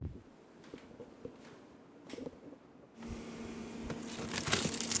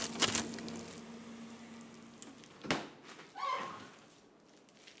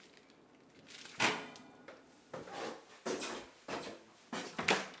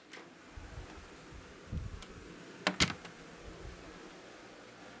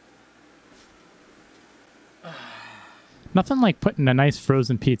Nothing like putting a nice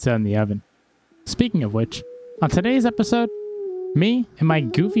frozen pizza in the oven. Speaking of which, on today's episode, me and my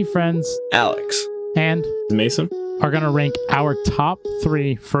goofy friends, Alex and Mason, are going to rank our top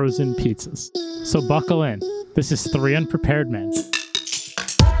 3 frozen pizzas. So buckle in. This is 3 Unprepared Men.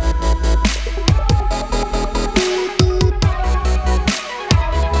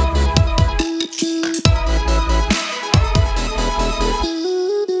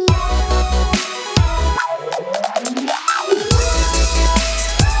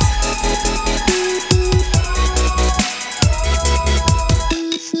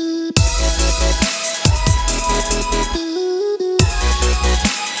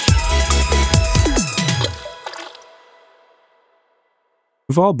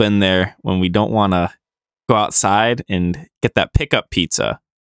 we've all been there when we don't want to go outside and get that pickup pizza,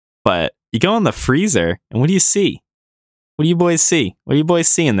 but you go in the freezer and what do you see? What do you boys see? What are you boys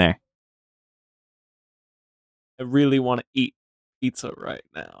seeing there? I really want to eat pizza right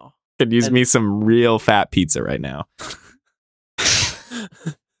now. Could use me some real fat pizza right now.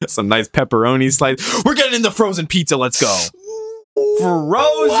 Some nice pepperoni slice. We're getting in the frozen pizza. Let's go.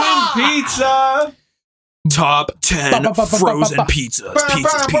 Frozen pizza! Top 10 frozen pizzas.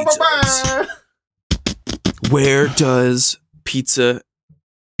 Pizzas. Where does pizza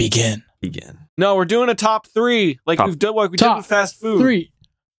begin? No, we're doing a top 3. Like Top- we did with fast food. 3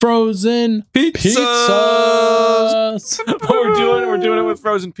 frozen pizzas. we're doing it with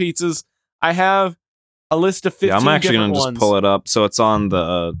frozen pizzas. I have a list of 15 Yeah, I'm actually different gonna ones. just pull it up. So it's on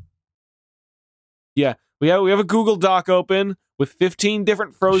the. We have a Google Doc open with 15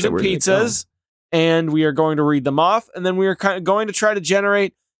 different frozen where did it pizzas, and we are going to read them off, and then we are going to try to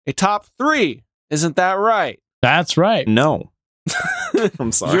generate a top 3. Isn't that right? That's right. No.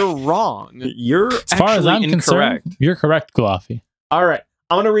 I'm sorry. You're wrong. You're As far as I'm incorrect. concerned, you're correct, Gloffy. All right,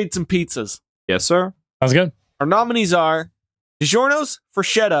 I'm going to read some pizzas. Yes, sir. Sounds good. Our nominees are DiGiorno's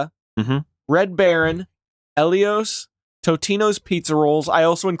Freschetta, Mhm. Red Baron, Elios, Totino's Pizza Rolls. I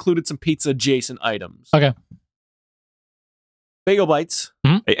also included some pizza adjacent items. Okay. Bagel Bites,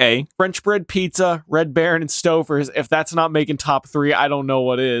 A. French Bread Pizza, Red Baron, and Stouffer's. If that's not making top 3, I don't know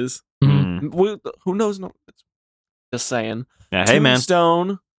what is. Mhm. Who knows? No, just saying. Yeah, hey, man.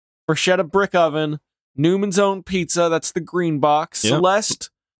 Tombstone, Freschetta Brick Oven, Newman's Own Pizza. That's the green box. Yep.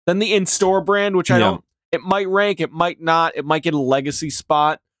 Celeste. Then the in-store brand, which I Yep. don't. It might rank. It might not. It might get a legacy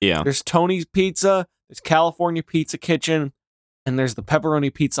spot. Yeah. There's Tony's Pizza, there's California Pizza Kitchen, and there's the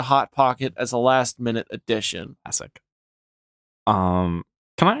Pepperoni Pizza Hot Pocket as a last-minute addition. Classic. Can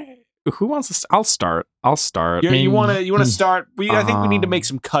I? Who wants to? I'll start. You want to start? I think we need to make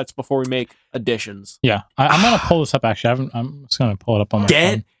some cuts before we make additions. Yeah, I'm gonna pull this up. Actually, I'm just gonna pull it up on my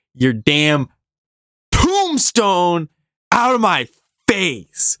Get phone. your damn Tombstone out of my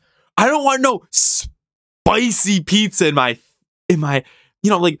face. I don't want no spicy pizza in my.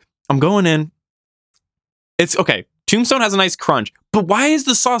 Like I'm going in. It's okay. Tombstone has a nice crunch, but why is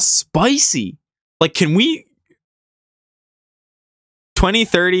the sauce spicy? Like, can we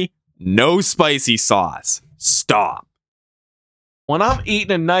 2030 no spicy sauce? Stop. When I'm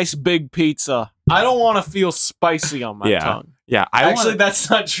eating a nice big pizza, I don't want to feel spicy on my tongue. Yeah, Actually, that's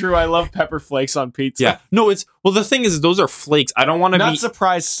not true. I love pepper flakes on pizza. Yeah. No, the thing is those are flakes. I don't want to Not be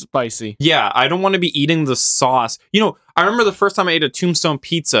surprise spicy. Yeah, I don't want to be eating the sauce. I remember the first time I ate a Tombstone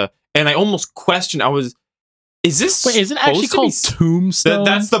pizza and I almost questioned. Is this Wait, is it actually called Tombstone?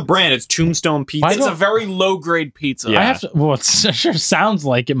 That's the brand. It's Tombstone Pizza. It's a very low grade pizza. Yeah. I have to. Well, it sure sounds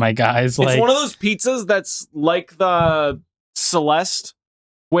like it, my guys. It's one of those pizzas that's like the Celeste,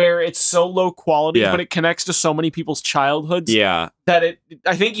 where it's so low quality, but it connects to so many people's childhoods. Yeah. That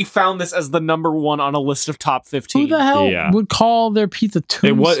I think you found this as the number 1 on a list of top 15. Who the hell Yeah. would call their pizza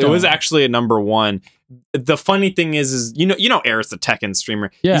Tombstone? It was actually a number 1. The funny thing is Eris, the Tekken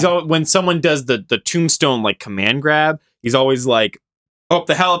streamer. Yeah. He's always, when someone does the Tombstone like command grab, he's always like, "Oh,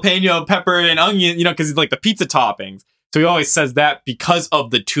 the jalapeno, pepper, and onion," because he's like the pizza toppings. So he always says that because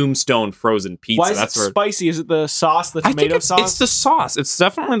of the Tombstone frozen pizza. Why is it spicy? Is it the sauce, the tomato sauce? It's the sauce. It's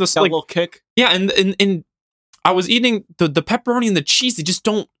definitely the Got a little kick. Yeah, and I was eating the pepperoni and the cheese. They just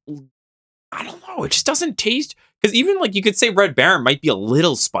don't. I don't know. It just doesn't taste. Because even like you could say Red Baron might be a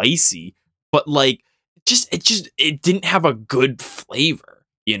little spicy, but like it didn't have a good flavor.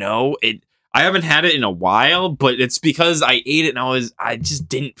 I haven't had it in a while, but it's because I ate it and I just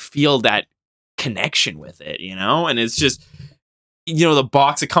didn't feel that connection with it. And it's just. The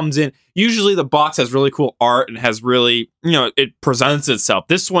box it comes in. Usually the box has really cool art and has really, it presents itself.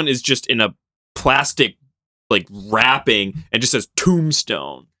 This one is just in a plastic like wrapping and just says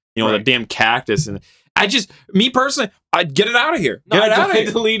Tombstone, with a damn cactus. And me personally, I'd get it out of here. I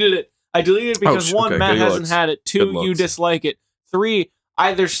deleted it. I deleted it because one, okay, Matt good hasn't looks. had it. Two, Good you looks. dislike it. Three,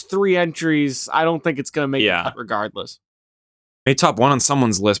 there's 3 entries. I don't think it's gonna make Yeah. the cut regardless. Made top 1 on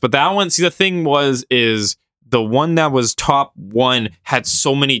someone's list, but that one. See, the thing is the one that was top 1 had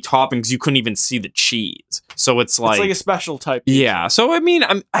so many toppings you couldn't even see the cheese. So it's It's like a special type. pizza. yeah. So I mean,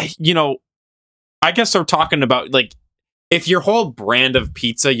 I guess they're talking about like if your whole brand of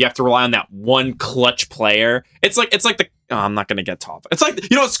pizza, you have to rely on that one clutch player. It's like the. Oh, I'm not gonna get top. It's like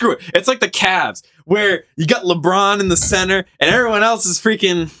screw it. It's like the Cavs where you got LeBron in the center and everyone else is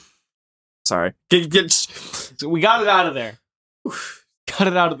freaking. Sorry, So we got it out of there. Got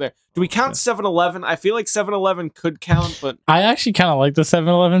it out of there. Do we count 7-Eleven? I feel like 7-Eleven could count, but I actually kind of like the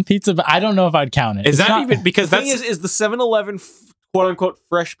 7-Eleven pizza, but I don't know if I'd count it. Is It's that not- even because the thing that's is the 7-Eleven quote unquote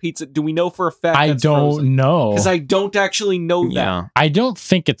fresh pizza? Do we know for a fact? I don't know. because I don't actually know that. yeah. I don't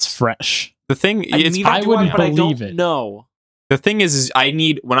think it's fresh. The thing it's Neither I do wouldn't but I believe don't it. know. The thing is I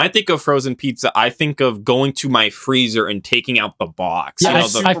need when I think of frozen pizza, I think of going to my freezer and taking out the box. Yeah,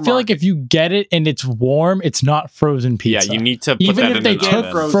 You know, I feel like if you get it and it's warm, it's not frozen pizza. yeah, you need to put Even that if in they an took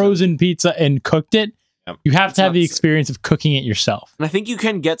oven. frozen pizza and cooked it, Yep. you have to have not the the experience of cooking it yourself. And I think you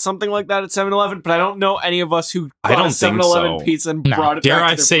can get something like that at 7-Eleven, but I don't know any of us who I bought don't a think 7-Eleven so. pizza and No. brought it Dare back I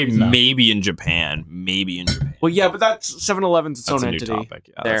to their say freezer. maybe in Japan? Maybe in Japan. Well, yeah, but that's 7-Eleven's its That's own a new entity. topic.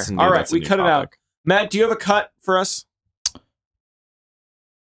 Yeah, There. that's a new- All right, that's a we new cut it out. topic. Matt, do you have a cut for us?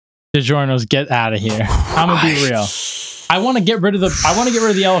 DiGiorno's, get out of here. I'm gonna be real. I want to get rid of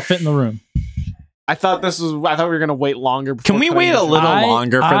the elephant in the room. I thought we were gonna wait longer. Can we wait a little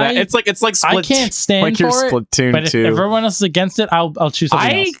longer for that? It's like I split. can't stand like your for it. Splatoon But if 2. everyone else is against it, I'll choose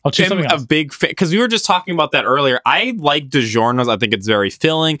something else. I'll choose am something a else. big fan because we were just talking about that earlier. I like DiGiorno's. I think it's very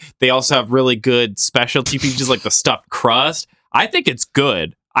filling. They also have really good specialty pizzas like the stuffed crust. I think it's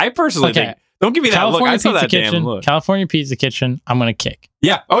good. I personally Okay. think. Don't give me that look. I saw that damn Kitchen. look. California Pizza Kitchen. I'm gonna kick.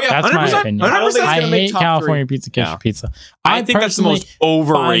 Yeah. Oh yeah. That's my 100%. opinion. 100%. I don't think it's I gonna make hate top California Pizza Kitchen Yeah. pizza. I think that's the personally most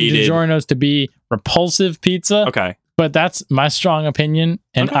overrated. find DiGiorno's to be repulsive pizza, Okay. but that's my strong opinion,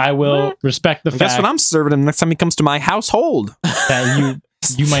 and Okay. I will respect the Guess fact what I'm serving him next time he comes to my household. that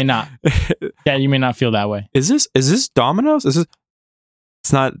you may not. Yeah, you may not feel that way. Is this Domino's?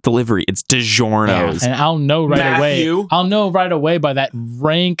 It's not delivery. It's DiGiorno's. And I'll know right Matthew. away. I'll know right away by that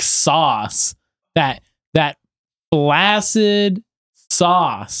rank sauce, that flaccid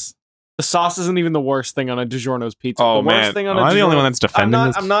sauce. The sauce isn't even the worst thing on a DiGiorno's pizza. Oh the worst man, thing on am a I the only DiGiorno- one that's defending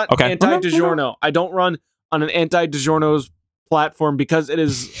this? I'm not Okay. anti-DiGiorno. I don't run on an anti-DiGiorno's platform because it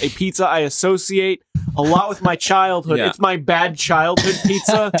is a pizza I associate a lot with my childhood. Yeah. It's my bad childhood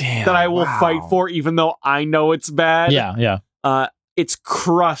pizza Damn, that I will wow. fight for, even though I know it's bad. Yeah. Its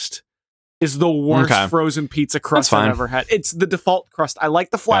crust is the worst Okay. frozen pizza crust That's fine. I've ever had. It's the default crust. I like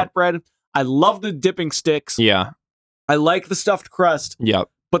the flatbread. I love the dipping sticks. Yeah. I like the stuffed crust. Yep.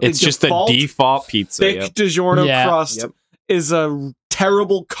 But It's the just the default default pizza. thick Yep. DiGiorno Yeah. crust Yep. is a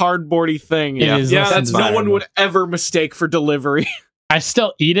terrible cardboardy thing. It is Yeah, less that's than no fine. one terrible. would ever mistake for delivery. I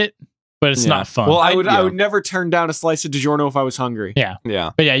still eat it, but it's Yeah. not fun. Well, I would yeah. never turn down a slice of DiGiorno if I was hungry. Yeah.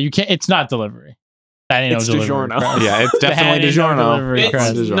 but yeah, you can't. It's not delivery. That ain't It's no delivery. DiGiorno. crust. Yeah, it's That definitely ain't no DiGiorno. delivery It's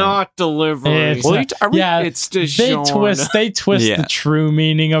crust. DiGiorno. not delivery. It's Well, not- are we- yeah, It's they DiGiorno. twist Yeah. the true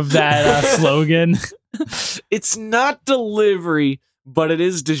meaning of that slogan. It's not delivery, but it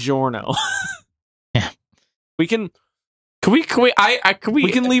is DiGiorno. Yeah. We can Can we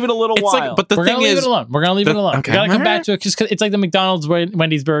we can leave it a little it's while. like but the We're thing gonna leave is it alone. We're gonna leave it alone. okay. We gotta come back to it just 'cause it's like the McDonald's,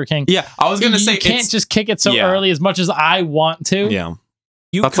 Wendy's, Burger King. yeah, I was going to say you can't it's just kick it so Yeah. early as much as I want to. yeah.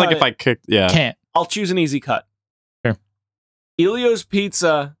 you That's cut like if it. I kicked Can't. I'll choose an easy cut. Sure. Elio's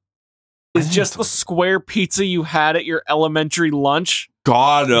Pizza is just the square pizza you had at your elementary lunch,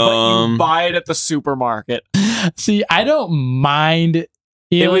 got but you buy it at the supermarket. See, I don't mind.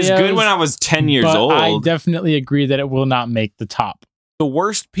 It was good Elio's, when I was 10 years but old. I definitely agree that it will not make the top. The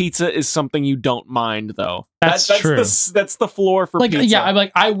worst pizza is something you don't mind, though. That's true. That's the floor for Like, pizza. yeah, I'm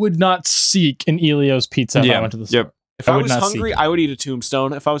like, I would not seek an Elio's pizza if I went to the store. Yep. if I I would was not seek hungry, it. I would eat a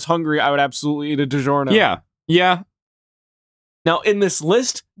Tombstone. If I was hungry, I would absolutely eat a DiGiorno. Yeah. Yeah. Now, in this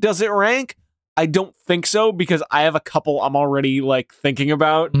list, does it rank? I don't think so because I have a couple I'm already like thinking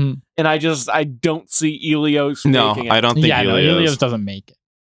about, Mhm. and I don't see Elio's No, making it. I don't think Yeah, no, Elio's. Elio's doesn't make it.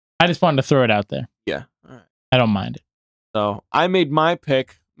 I just wanted to throw it out there. Yeah. All right. I don't mind it. So I made my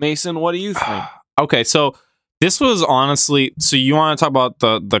pick. Mason, what do you think? Okay, so this was honestly so you want to talk about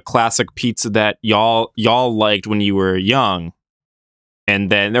the classic pizza that y'all liked when you were young. And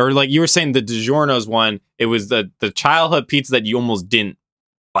then or like you were saying the DiGiorno's one, it was the childhood pizza that you almost didn't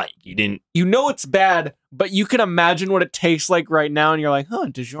like. You didn't You know it's bad, but you can imagine what it tastes like right now, and you're like, huh,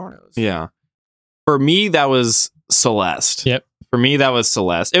 DiGiorno's. Yeah. For me, that was Celeste. Yep. For me, that was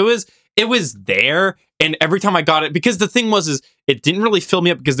Celeste. it was there, and every time I got it, because the thing was is it didn't really fill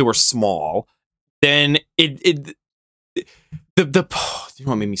me up because they were small. Then you know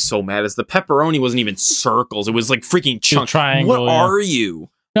what made me so mad is the pepperoni wasn't even circles. It was like freaking chunks. Triangle. What are you?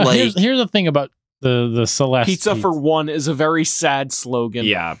 No, like, here's the thing about the Celeste Pizza for one is a very sad slogan.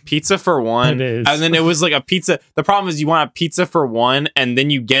 yeah, pizza for one. It is. And then it was like a pizza. The problem is you want a pizza for one, and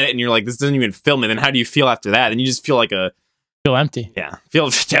then you get it, and you're like, this doesn't even fill me. Then how do you feel after that? And you just feel like feel empty.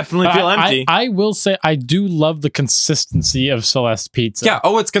 definitely feel empty. I will say I do love the consistency of Celeste pizza. Yeah.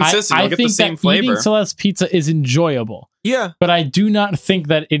 Oh, it's consistent. I You'll get the think same that flavor. eating Celeste pizza is enjoyable, Yeah. but I do not think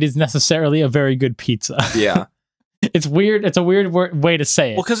that it is necessarily a very good pizza. Yeah. It's weird. It's a weird way to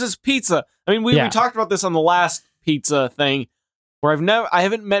say it. Well, because it's pizza. I mean, we talked about this on the last pizza thing, where I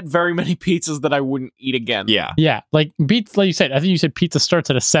haven't met very many pizzas that I wouldn't eat again. Yeah. Yeah, like pizza. Like you said, I think you said pizza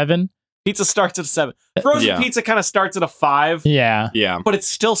starts at a 7. Pizza starts at a 7. Frozen pizza kind of starts at a 5. Yeah, Yeah. But it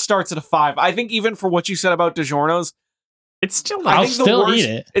still starts at a 5. I think even for what you said about DiGiorno's, It's still I'll think the still worst- eat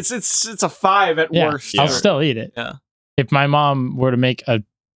it. It's a 5 at Yeah, worst. I'll still eat it. Yeah. If my mom were to make a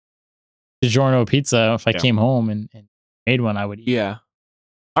DiGiorno pizza, if I Yeah. came home and made one, I would eat. Yeah.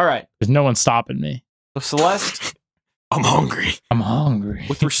 All right. There's no one stopping me. So Celeste, I'm hungry. I'm hungry.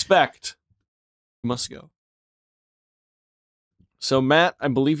 with respect, you must go. So Matt, I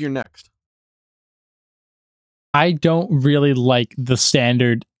believe you're next. I don't really like the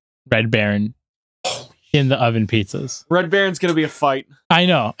standard Red Baron in the oven pizzas. Red Baron's gonna be a fight. I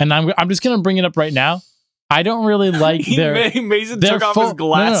know, and I'm just gonna bring it up right now. I don't really like their. Mason They're took off full- his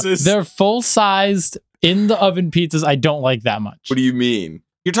glasses. They're full sized in the oven pizzas. I don't like that much. What do you mean?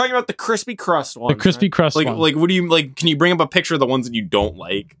 You're talking about the crispy crust one. The crispy crust Like, one. what do you like? Can you bring up a picture of the ones that you don't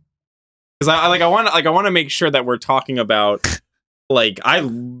like? Because I want to make sure that we're talking about like I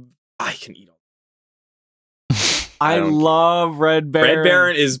can eat. I don't love Red Baron. Red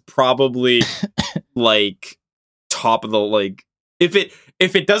Baron is probably like top of the like if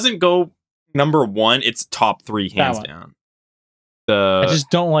it doesn't go number 1, it's top 3 hands one. down. I just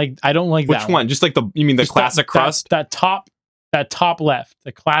don't like. I don't like Which that one? Just like you mean the Just classic crust? That top left,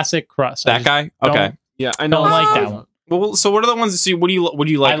 the classic crust. I That just guy? don't- Okay. Yeah, I know. Don't like that one. Well, so what are the ones that see? What do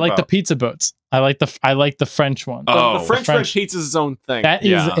you like? I like the about? pizza boats. I like the French one. Oh, the French French- bread pizza is its own thing. That is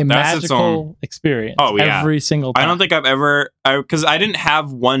Yeah, a that's its magical experience. Oh, yeah. Every single time. I don't think I've ever because I didn't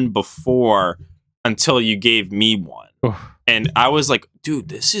have one before until you gave me one, Oof. and I was like, dude,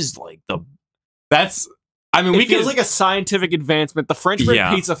 this is like that's. I mean, It we feels can like a scientific advancement. The French bread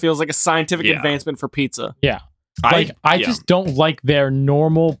Yeah. pizza feels like a scientific Yeah. advancement for pizza. I just don't like their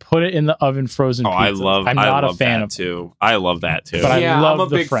normal put it in the oven frozen pizza. I'm not a fan that of too. I love that too. But I yeah, love I'm a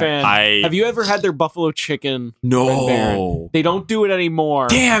the big French. fan. Have you ever had their buffalo chicken? Red no, Baron? They don't do it anymore.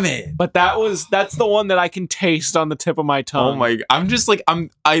 damn it. But that's the one that I can taste on the tip of my tongue. Oh my! I'm just like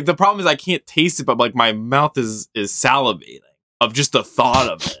the problem is I can't taste it, but like my mouth is salivating of just the thought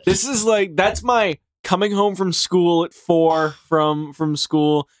of it. This is like that's my coming home from school at 4 from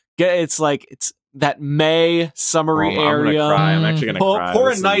school. It's that May summery I'm gonna area. cry. I'm actually gonna cry. Pour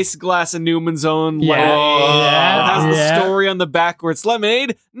a This is- nice glass of Newman's Own Yeah, lemonade. yeah, It has the yeah. story on the back where it's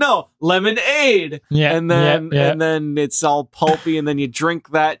lemonade. No, lemonade. Yeah, And then yeah. and then it's all pulpy, and then you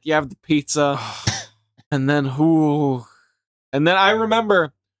drink that. You have the pizza, and then I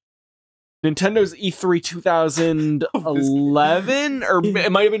remember Nintendo's E3 2011, or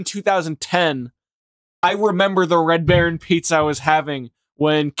it might have been 2010. I remember the Red Baron pizza I was having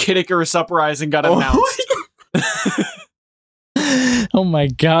when Kid Icarus Uprising got announced. Oh my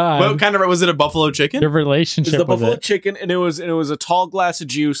god. What kind of was it? A buffalo chicken? Your It was relationship the with buffalo it. chicken, and it was a tall glass of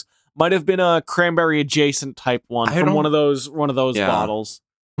juice. Might have been a cranberry adjacent type one I from don't- one of those Yeah. bottles.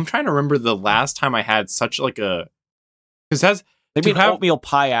 I'm trying to remember the last time I had such like a because that's Maybe To an have oatmeal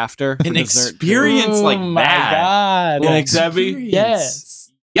pie after for an dessert. experience like Oh my that. god. Little An Debbie? experience.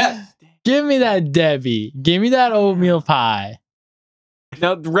 Yes. Yeah. Give me that Debbie. Give me that oatmeal pie.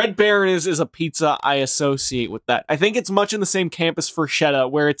 Now, the Red Baron is a pizza I associate with that. I think it's much in the same camp as Freschetta,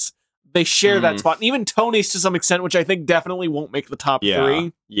 where they share that spot. And even Tony's to some extent, which I think definitely won't make the top Yeah.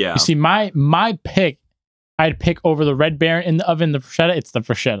 3. Yeah. You see, my pick, I'd pick over the Red Baron in the oven, the Freschetta. It's the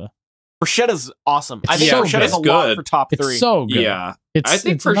Freschetta. Freschetta's awesome. I It's think so Freschetta's good. a lot Good. for top 3. It's so good. Yeah. It's, I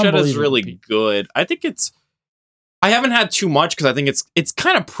think it's an Freschetta is unbelievable really pizza. good. I think I haven't had too much because I think it's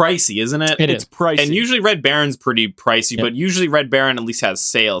kind of pricey, isn't it? It It's is. pricey. And usually Red Baron's pretty pricey, Yep. but usually Red Baron at least has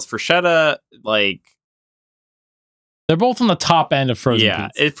sales. Freschetta, like They're both on the top end of frozen yeah,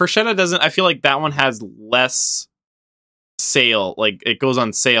 pizza. Freschetta doesn't. I feel like that one has less sale. Like it goes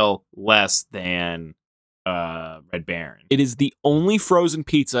on sale less than Red Baron. It is the only frozen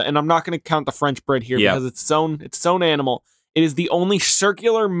pizza, and I'm not going to count the French bread here Yeah. because it's its own animal. It is the only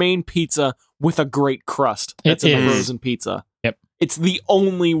circular main pizza with a great crust. That's in a is. frozen pizza. Yep. It's the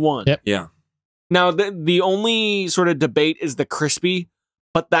only one. Yep. Yeah. Now, the only sort of debate is the crispy,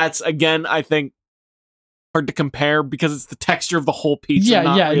 but that's, again, I think, hard to compare because it's the texture of the whole pizza. Yeah,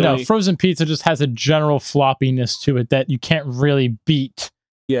 not yeah, really. no. Frozen pizza just has a general floppiness to it that you can't really beat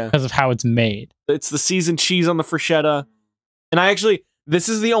Yeah. because of how it's made. It's the seasoned cheese on the freshetta. And this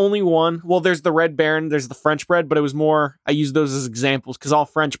is the only one. Well, there's the Red Baron, there's the French bread, but it was more, I use those as examples because all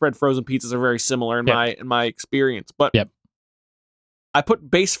French bread frozen pizzas are very similar in my experience. But Yep. I put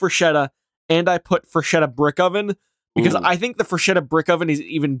base freshetta and I put freshetta brick oven because Ooh. I think the freshetta brick oven is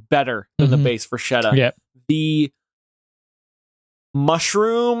even better than the Mhm. base freshetta. Yep. The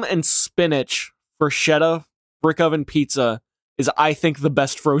mushroom and spinach freshetta brick oven pizza is, I think, the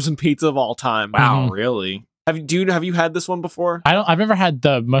best frozen pizza of all time. Wow, Mhm. really? Have you had this one before? I've never had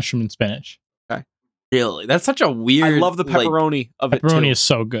the mushroom and spinach. Really? That's such a weird. I love the pepperoni of it Pepperoni too. is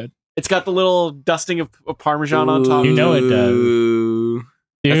so good. It's got the little dusting of Parmesan on top. You know it does. Ooh.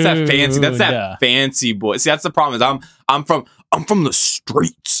 That's that fancy. That's Dude. that fancy boy. See, that's the problem. Is I'm from the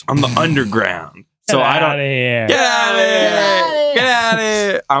streets. I'm the underground. So Get I don't. outta here. Get out of here! Get out of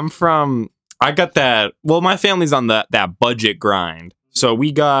here! I got that. Well, my family's on that budget grind. So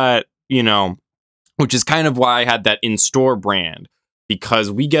we got, which is kind of why I had that in-store brand,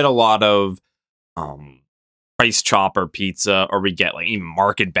 because we get a lot of Price Chopper pizza, or we get like even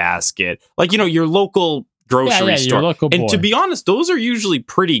Market Basket, like your local grocery store. Your local And to boy. be honest, those are usually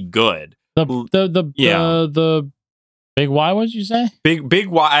pretty good. The Big Y, what did you say? Big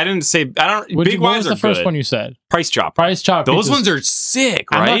Y. I didn't say. I don't. What Big was Y's the are first good. one you said? Price Chopper. Price Chopper. Those pizzas. ones are sick,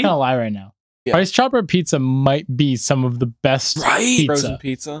 I'm not right? gonna lie right now. Yeah. Price Chopper pizza might be some of the best Right? pizza. Frozen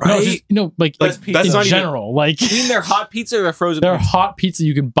pizza. Right? No, just, like Best pizza. in That's not even- general. Like You mean they're hot pizza or they're frozen they're pizza? hot pizza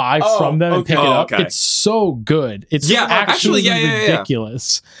you can buy Oh, from them and okay. pick it Oh, up. okay. It's so good. It's Yeah, actually actually, yeah.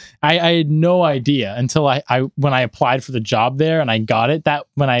 ridiculous. I had no idea until I when I applied for the job there and I got it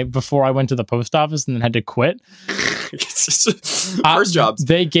before I went to the post office and then had to quit. First jobs.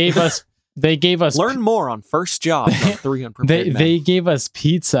 They gave us Learn more on first jobs on 3 Unprepared Men. they gave us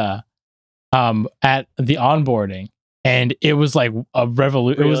pizza at the onboarding, and it was like a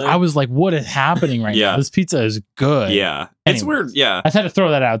revolution. Really? I was like, what is happening right Yeah. now? This pizza is good. Yeah, it's Anyways. weird. Yeah, I just had to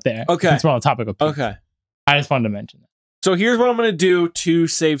throw that out there. Okay. Since we're on the topic of pizza. Okay. I just wanted to mention that. So here's what I'm going to do to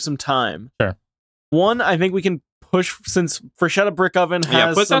save some time. Sure. One, I think we can push, since Freshetta Brick Oven Yeah,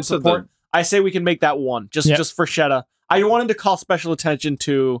 has put some that to support. I say we can make that one, just Yep. Freshetta. I wanted to call special attention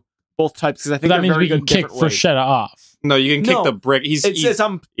to both types because I But think that they're means very we good can in kick different ways. Freshetta off. no, you can kick No. the brick. It's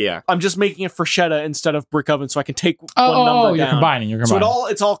Yeah, I'm just making it Freshetta instead of Brick Oven so I can take one Oh, number you're down. combining. You're So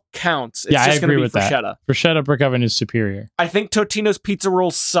combining. it's all counts. It's Yeah, I just gonna agree be with that. Freshetta. Freshetta Brick Oven is superior. I think Totino's pizza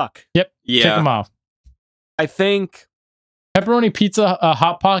rolls suck. Kick yeah. them off. I think Pepperoni pizza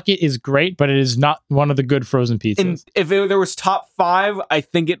Hot Pocket is great, but it is not one of the good frozen pizzas. if there was top 5, I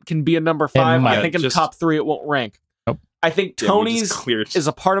think it can be a number 5. might. I think in Just- top 3 it won't rank. Nope. I think Yeah, we Tony's just cleared. is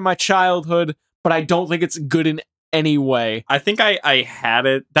a part of my childhood, but I don't think it's good in any way. I think I had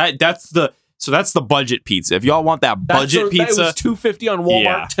it. That's the budget pizza. If y'all want that budget That pizza, was $2.50 on Walmart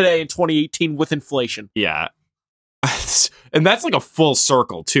Yeah. today in 2018 with inflation. yeah. And that's like a full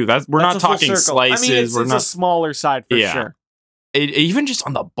circle too. We're That's not a full talking circle. slices. I mean, it's we're a not. smaller side for Yeah. sure. Even just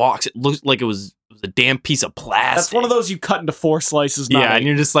on the box, it looks like it was a damn piece of plastic. That's one of those you cut into 4 slices. Not Yeah, 8. and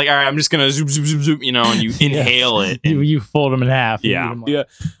you're just like, all right, I'm just gonna zoom, zoom, zoom, zoom, and you inhale it. and- You fold them in half. and Yeah. eat 'em like- Yeah.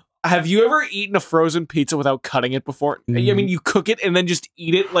 Have you ever eaten a frozen pizza without cutting it before? I mean, you cook it and then just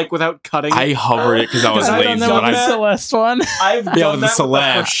eat it like without cutting it. I hovered it because I was I've lazy. done that that with But the with Celeste one. I've Yeah, done with the that with the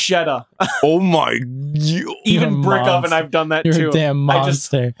Celeste. Freshetta. oh my, Even a brick monster. oven, I've done that You're too. a damn I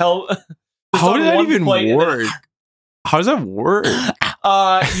just monster. held. just how on did that one even plate and then- work? How does that work?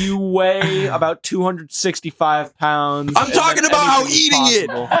 You weigh about 265 pounds. I'm and talking then about how anything is eating it.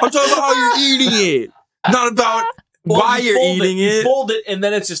 possible. I'm talking about how you're eating it, not about Well, why you you're fold eating You it. fold it, and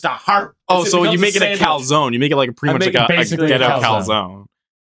then it's just a heart. Oh, so you becomes make it a sandwich. calzone. You make it like pretty I much make like it a basically a ghetto calzone. calzone. All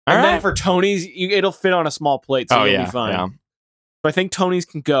And then right. for Tony's, it'll fit on a small plate, so Oh you'll yeah, be fine. yeah. So I think Tony's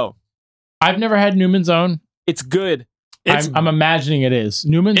can go. I've never had Newman's Own. It's good. It's I'm imagining it is.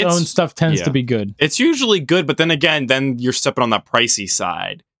 Newman's It's- Own stuff tends yeah. to be good. it's usually good, but then again, then you're stepping on that pricey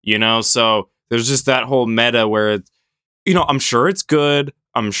side, So there's just that whole meta where it's, I'm sure it's good.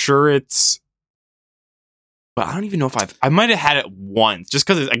 I'm sure it's, but I don't even know if I might have had it once, just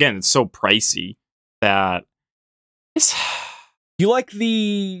because again, it's so pricey that it's. You like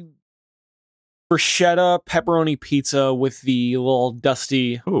the bruschetta pepperoni pizza with the little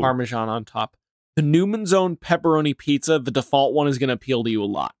dusty Ooh. Parmesan on top. The Newman's Own pepperoni pizza, the default one, is going to appeal to you a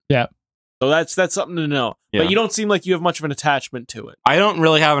lot. Yeah. So that's something to know. Yeah. But you don't seem like you have much of an attachment to it. I don't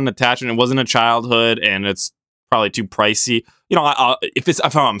really have an attachment. It wasn't a childhood, and it's probably too pricey. You know,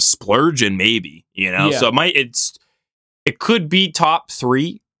 if I'm splurging, maybe. You know, Yeah. so it could be top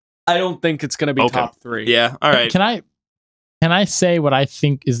 3. I don't think it's going to be Okay. top 3. Yeah, all right. Can I say what I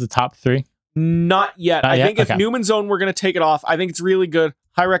think is the top 3? Not yet. Not I yet? think if Okay. Newman's Own, we're going to take it off. I think it's really good.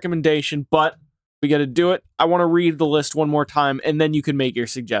 High recommendation, but we got to do it. I want to read the list one more time, and then you can make your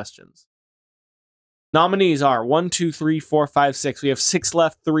suggestions. Nominees are 1, 2, 3, 4, 5, 6. We have 6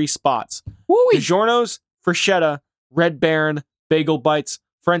 left, 3 spots. DiGiorno's, Freschetta, Red Baron, Bagel Bites,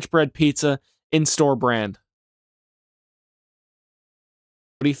 French bread pizza, in-store brand.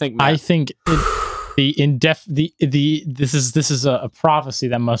 What do you think, Matt? I think this is a prophecy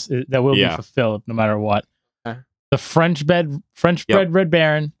that will Yeah. be fulfilled no matter what. Okay. The French bread Red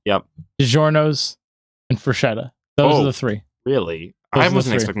Baron, Yep. DiGiorno's, and Freschetta. Those Oh. are the 3. Really? Those I are the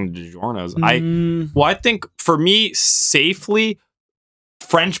wasn't 3. expecting DiGiorno's. Mm, Well, I think for me, safely,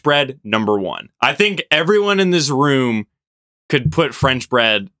 French bread number 1. I think everyone in this room could put French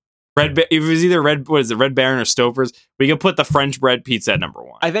bread. If it was either Red Baron or Stouffer's, we could put the French bread pizza at number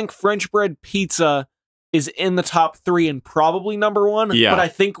 1. I think French bread pizza is in the top 3 and probably number 1. Yeah. But I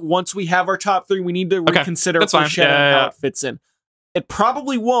think once we have our top 3, we need to Okay, reconsider that's fine. Freschetta and Yeah. how it fits in. It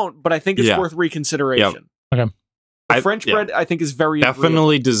probably won't, but I think it's Yeah. worth reconsideration. Okay. The French bread, I think, is very agreeable.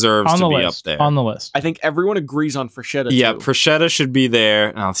 Definitely deserves On to the be list. up there. On the list. I think everyone agrees on Freschetta. Yeah, too. Freschetta should be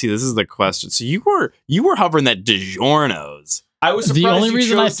there. Now, see, this is the question. So you were hovering that DiGiorno's. I was The surprised only you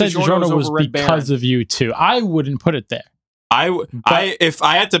reason I chose said DiGiorno was over Red because Baron. of you too. I wouldn't put it there. If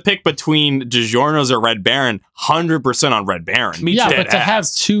I had to pick between DiGiorno's or Red Baron, 100% on Red Baron. Me Yeah, too. but to have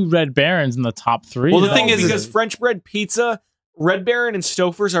 2 Red Barons in the top 3. Well, the No, thing is- because French bread pizza, Red Baron and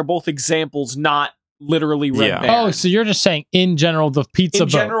Stouffer's are both examples, not literally Red Yeah. Baron. oh, so you're just saying in general the pizza in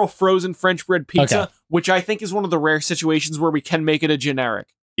boat. general, frozen French bread pizza, Okay. which I think is one of the rare situations where we can make it a generic.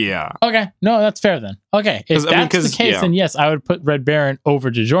 Yeah. Okay, no, that's fair then. Okay, if 'Cause, I mean, that's 'cause, the case, yeah. then yes, I would put Red Baron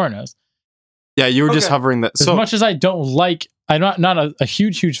over DiGiorno's. Yeah, you were just Okay. hovering that. As So much as I don't like, I'm not a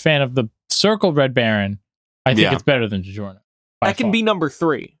huge fan of the Circle Red Baron. I think Yeah. it's better than DiGiorno. by That can far. be number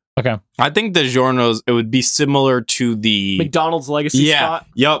 3. I think DiGiorno's, it would be similar to the McDonald's legacy spot.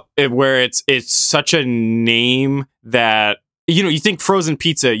 Yep. Where it's such a name that you think frozen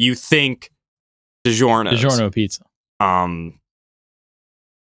pizza, you think DiGiorno's. DiGiorno pizza.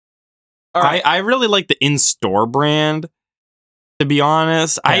 All right, I really like the in-store brand, to be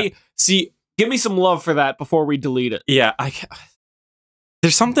honest. Yeah. I see. give me some love for that before we delete it. Yeah,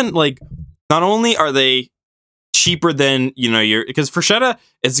 there's something like, not only are they cheaper than your, because Freschetta,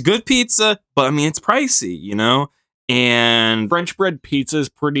 it's good pizza, but I mean it's pricey, and French bread pizza is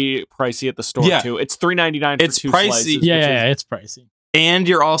pretty pricey at the store Yeah. too. It's $3.99 for It's 2 pricey. slices. Yeah, which yeah, is- it's pricey. and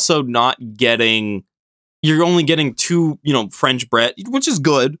you're also not getting, you're only getting 2 French bread, which is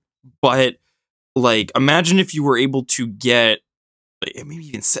good, but like imagine if you were able to get like, maybe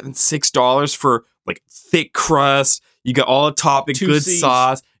even $6 for like thick crust, you got all the topping, 2 good Cs.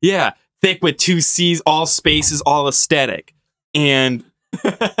 sauce, yeah, thick with 2 C's, all spaces, all aesthetic, and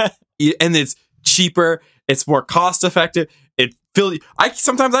it's cheaper, it's more cost effective.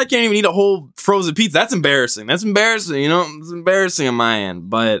 Sometimes I can't even eat a whole frozen pizza. That's embarrassing. It's embarrassing on my end.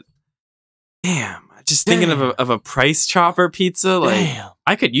 But damn, just thinking of a price chopper pizza, like Damn.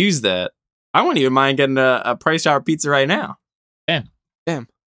 I could use that. I wouldn't even mind getting a price chopper pizza right now.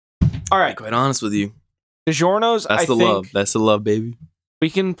 All right, Quite honest with you, DiGiorno's. that's I the think love. That's the love, baby. we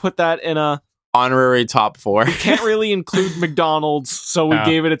can put that in a. Honorary top 4. We can't really include McDonald's, so we No.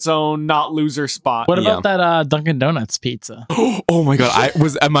 gave it its own not loser spot. What about that Dunkin' Donuts pizza? Oh my god!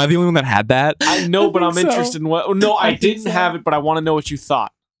 Am I the only one that had that? I know, but I'm think so. interested in what. No, I I think didn't so. have it, but I want to know what you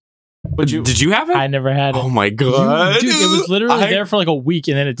thought. But you, Did you have it? I never had it. Oh my god! Dude, it was literally there for like a week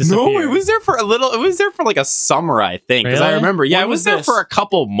and then it disappeared. No, it was there for a little. It was there for like a summer, I think. Because I Really? remember, yeah, When it was was there this? for a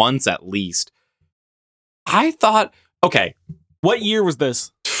couple months at least. I thought, okay, what year was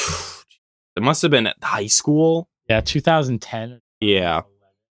this? it must have been at high school. Yeah, 2010. Yeah,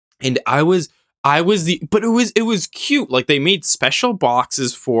 and I was but it was cute. Like they made special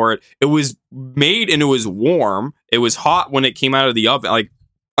boxes for it. It was made and it was warm. It was hot when it came out of the oven. Like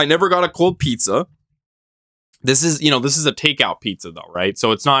I never got a cold pizza. This is a takeout pizza though, right?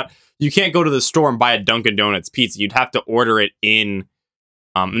 So it's not, you can't go to the store and buy a Dunkin' Donuts pizza. You'd have to order it in.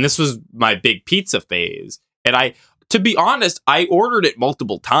 And this was my big pizza phase. And to be honest, I ordered it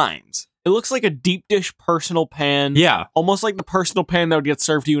multiple times. It looks like a deep dish personal pan. Yeah, Almost like the personal pan that would get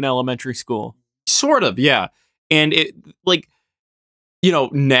served to you in elementary school. sort of. Yeah. And it, like,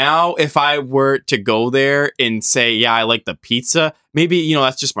 now if I were to go there and say, yeah, I like the pizza, maybe,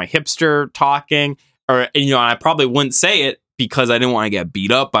 that's just my hipster talking, or, and I probably wouldn't say it because I didn't want to get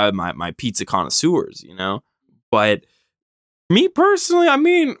beat up by my pizza connoisseurs, but me personally, I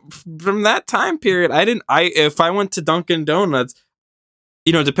mean, from that time period, if I went to Dunkin' Donuts,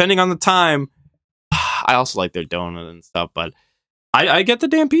 depending on the time, I also like their donut and stuff, but I get the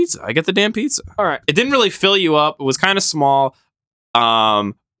damn pizza. All right. It didn't really fill you up. It was kind of small.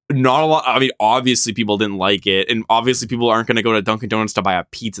 Not a lot. I mean, obviously people didn't like it, and obviously people aren't going to go to Dunkin' Donuts to buy a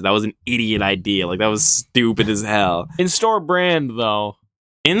pizza. That was an idiot idea. Like, that was stupid as hell. In-store brand, though.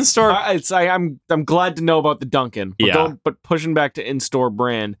 In-store, I'm glad to know about the Dunkin'. But but pushing back to in-store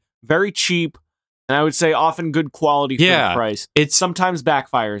brand, very cheap, and I would say often good quality for the price. It sometimes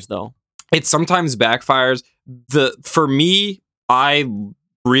backfires, though. It sometimes backfires. For me, I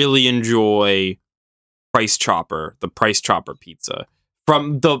really enjoy the Price Chopper pizza.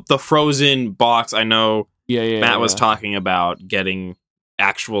 From the frozen box, I know Matt was talking about getting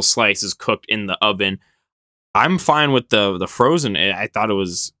actual slices cooked in the oven. I'm fine with the frozen. I thought it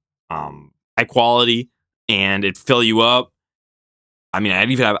was high quality and it'd fill you up. I mean,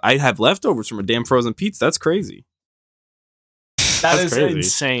 I'd have leftovers from a damn frozen pizza. That's crazy. That's crazy.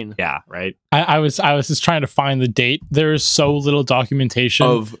 Insane. Yeah, right. I was just trying to find the date. There is so little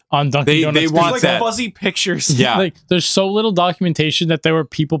documentation on Dunkin' Donuts. They want like that. fuzzy pictures. Yeah, like there's so little documentation that there were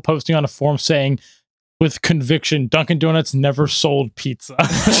people posting on a forum saying, with conviction, Dunkin' Donuts never sold pizza.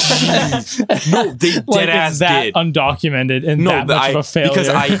 No, they dead ass did. Undocumented and that much of a failure. Because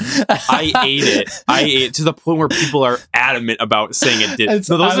I ate it. I ate it to the point where people are adamant about saying it did.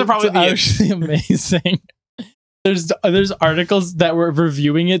 So those are probably actually amazing. There's articles that were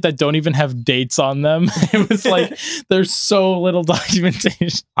reviewing it that don't even have dates on them. It was like there's so little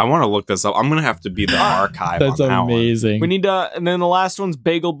documentation. I want to look this up. I'm gonna have to be the archive. That's on that amazing. One. We need to, and then the last one's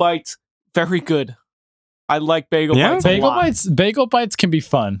Bagel Bites. Very good. I like Bagel Bites. Bagel Bites can be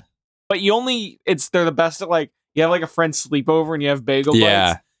fun, but they're the best at like you have like a friend sleepover and you have Bagel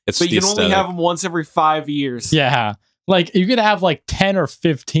Bites. But you can only have them once every 5 years. Yeah, like you could have like 10 or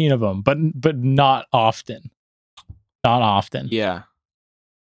 15 of them, but not often. Not often. Yeah.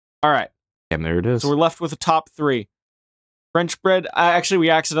 All right. And there it is. So we're left with the top 3. French bread. Actually,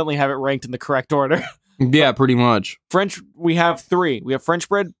 we accidentally have it ranked in the correct order. Yeah, pretty much. We have 3. We have French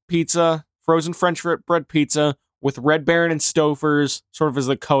bread pizza, frozen French bread pizza with Red Baron and Stouffer's sort of as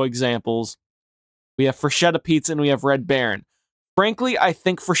the co-examples. We have Freschetta pizza and we have Red Baron. Frankly, I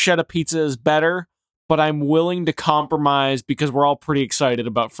think Freschetta pizza is better, but I'm willing to compromise because we're all pretty excited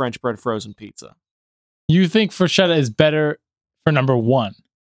about French bread frozen pizza. You think Freschetta is better for number 1?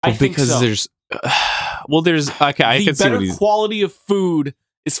 I think because so. there's okay. I can see the better quality of food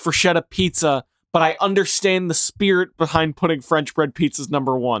is Freschetta pizza, but I understand the spirit behind putting French bread pizzas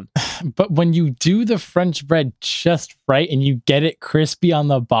number 1. But when you do the French bread just right and you get it crispy on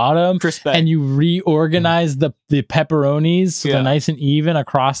the bottom, and you reorganize the pepperonis so they're nice and even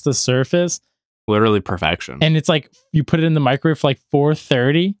across the surface, literally perfection. And it's like you put it in the microwave for like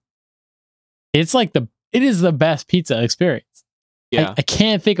 430. It's like it is the best pizza experience. Yeah. I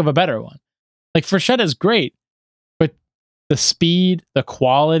can't think of a better one. Like Freschetta is great, but the speed, the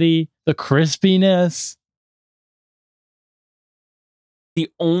quality, the crispiness.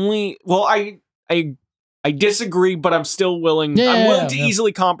 I disagree, but I'm still willing. I'm willing to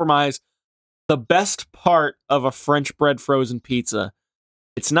easily compromise. The best part of a French bread frozen pizza,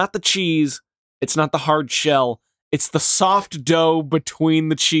 it's not the cheese, it's not the hard shell. It's the soft dough between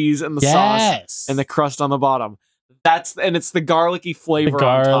the cheese and the sauce and the crust on the bottom. And it's the garlicky flavor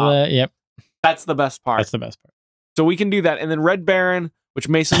on top. Yep. That's the best part. That's the best part. So we can do that. And then Red Baron, which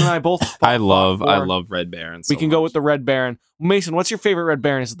Mason and I both I love Red Baron. We can go with the Red Baron. Mason, what's your favorite Red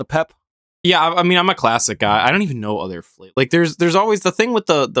Baron? Is it the pep? Yeah, I mean, I'm a classic guy. I don't even know other flavors. Like there's always the thing with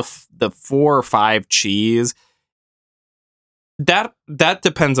the 4 or 5 cheese. That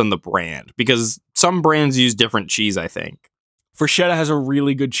depends on the brand because some brands use different cheese, I think. Freschetta has a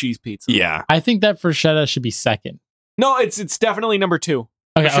really good cheese pizza. Yeah. I think that Freschetta should be second. No, it's definitely number 2.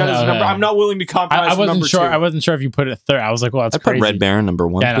 Okay, I'm not willing to compromise. I wasn't sure. I wasn't sure if you put it third. I was like, well, that's crazy. Put Red Baron number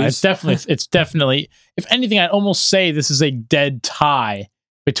 1. Yeah, no, it's definitely. If anything, I'd almost say this is a dead tie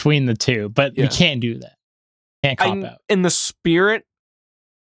between the two, but we can't do that. Can't cop out. In the spirit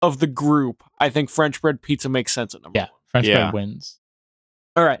of the group, I think French bread pizza makes sense at number 1. French bread wins.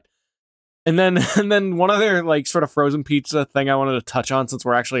 All right. And then one other like sort of frozen pizza thing I wanted to touch on since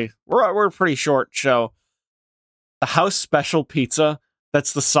we're a pretty short show. The house special pizza,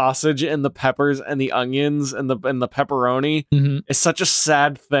 that's the sausage and the peppers and the onions and the pepperoni, is such a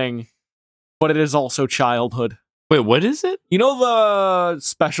sad thing, but it is also childhood. Wait, what is it? You know the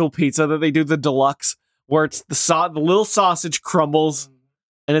special pizza that they do, the deluxe, where it's the little sausage crumbles,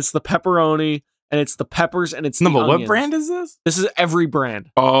 and it's the pepperoni, and it's the peppers, and it's the but what onions. brand is this? This is every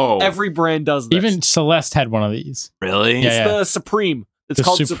brand. Oh, Every brand does this. Even Celeste had one of these. really? It's the Supreme. It's The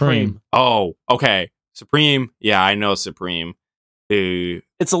called Supreme. Supreme. Oh, okay. Supreme. Yeah, I know Supreme. Ooh.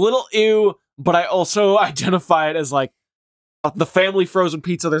 It's a little ew, but I also identify it as like the family frozen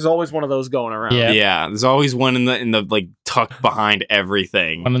pizza. There's always one of those going around. Yeah. Yeah, there's always one in the like tucked behind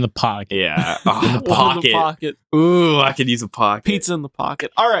everything. One in the pocket. Yeah. Oh, One in the pocket. pocket. Ooh, I could use a pocket. Pizza in the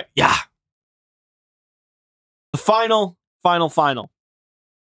pocket. All right. Yeah. The final.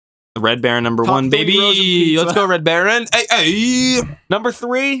 The Red Baron number Top 1, three baby. frozen pizza. Let's go, Red Baron. Hey. Number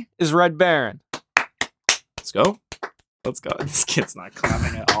 3 is Red Baron. Let's go. Let's go. This kid's not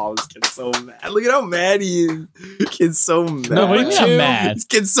clapping at all. This kid's so mad. Look at how mad he is. This kid's so mad. No, what do you mean I'm mad? This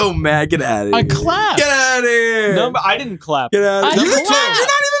kid's so mad. Get out of here. I clapped. Get out of here. I didn't clap. Get out of I here. clapped. You're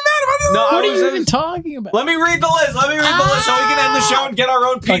not even mad about this. No, What I are was you in- even talking about? Let me read the list. Let me read the list so we can end the show and get our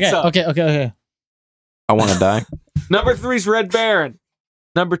own pizza. Okay. I want to die. Number 3 is Red Baron.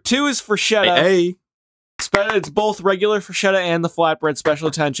 Number 2 is Freshetta. Hey. It's both regular Freshetta and the flatbread special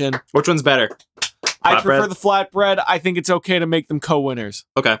attention. Which one's better? I Flatbread? prefer the flatbread. I think it's okay to make them co-winners.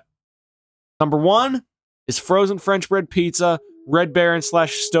 Okay. Number 1 is frozen French bread pizza. Red Baron /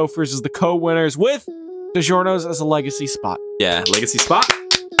 Stouffer's is the co-winners with DiGiorno's as a legacy spot. Yeah, legacy spot.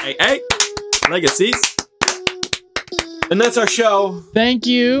 Hey. Legacies. And that's our show. Thank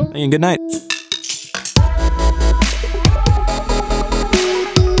you. And good night.